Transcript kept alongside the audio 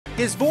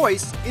His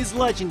voice is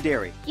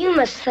legendary. You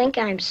must think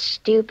I'm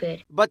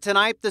stupid. But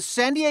tonight, the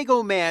San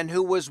Diego man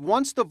who was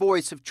once the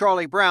voice of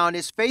Charlie Brown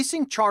is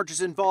facing charges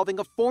involving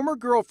a former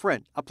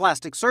girlfriend, a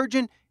plastic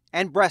surgeon,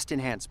 and breast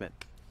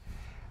enhancement.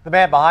 The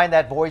man behind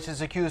that voice is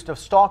accused of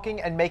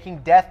stalking and making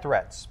death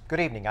threats. Good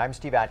evening, I'm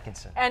Steve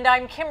Atkinson. And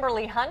I'm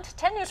Kimberly Hunt.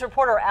 10 News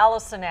reporter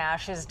Allison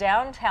Ash is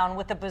downtown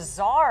with a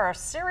bizarre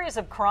series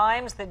of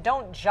crimes that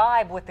don't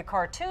jibe with the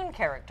cartoon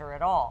character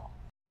at all.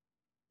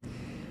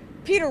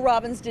 Peter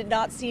Robbins did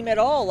not seem at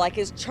all like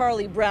his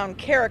Charlie Brown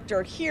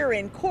character here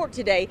in court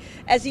today,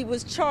 as he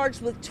was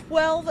charged with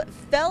 12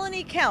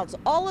 felony counts,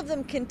 all of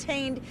them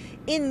contained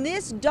in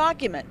this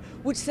document,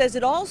 which says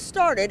it all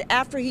started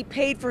after he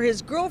paid for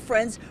his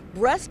girlfriend's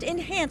breast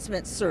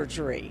enhancement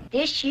surgery.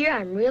 This year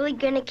I'm really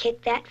gonna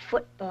kick that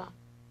football.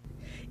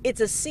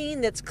 It's a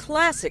scene that's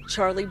classic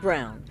Charlie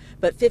Brown,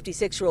 but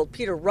 56-year-old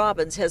Peter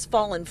Robbins has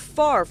fallen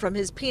far from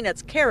his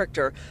Peanuts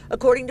character,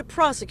 according to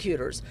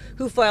prosecutors,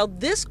 who filed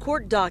this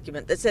court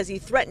document that says he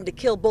threatened to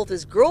kill both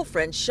his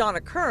girlfriend,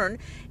 Shauna Kern,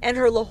 and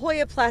her La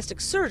Jolla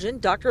plastic surgeon,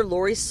 Dr.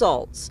 Lori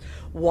Saltz.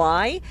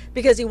 Why?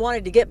 Because he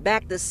wanted to get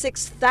back the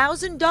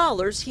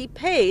 $6,000 he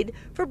paid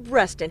for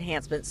breast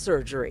enhancement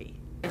surgery.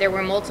 There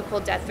were multiple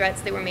death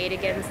threats that were made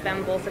against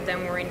them. Both of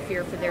them were in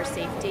fear for their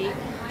safety,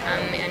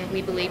 and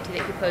we believed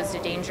that he posed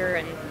a danger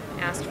and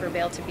asked for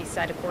bail to be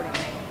set accordingly.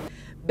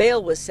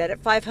 Bail was set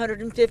at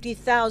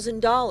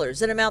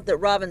 $550,000, an amount that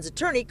Robbins'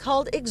 attorney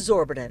called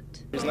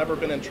exorbitant. He's never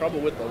been in trouble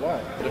with the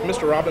law. But if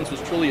Mr. Robbins was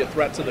truly a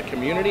threat to the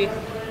community,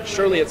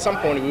 surely at some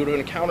point we would have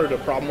encountered a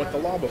problem with the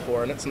law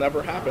before, and it's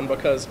never happened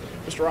because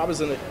Mr.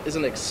 Robbins is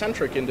an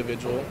eccentric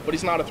individual, but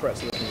he's not a threat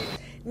to the community.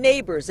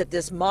 Neighbors at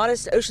this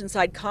modest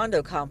Oceanside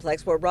condo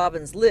complex where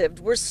Robbins lived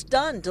were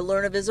stunned to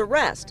learn of his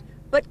arrest,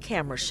 but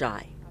camera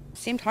shy.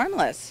 Seemed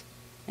harmless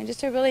and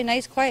just a really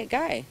nice, quiet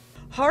guy.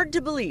 Hard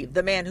to believe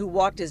the man who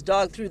walked his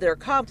dog through their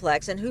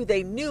complex and who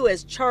they knew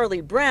as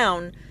Charlie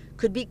Brown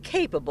could be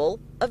capable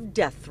of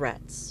death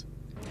threats.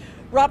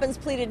 Robbins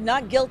pleaded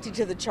not guilty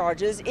to the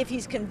charges. If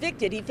he's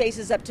convicted, he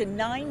faces up to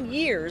 9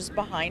 years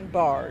behind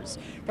bars.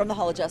 From the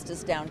Hall of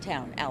Justice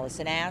downtown,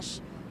 Allison Ash,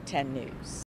 10 News.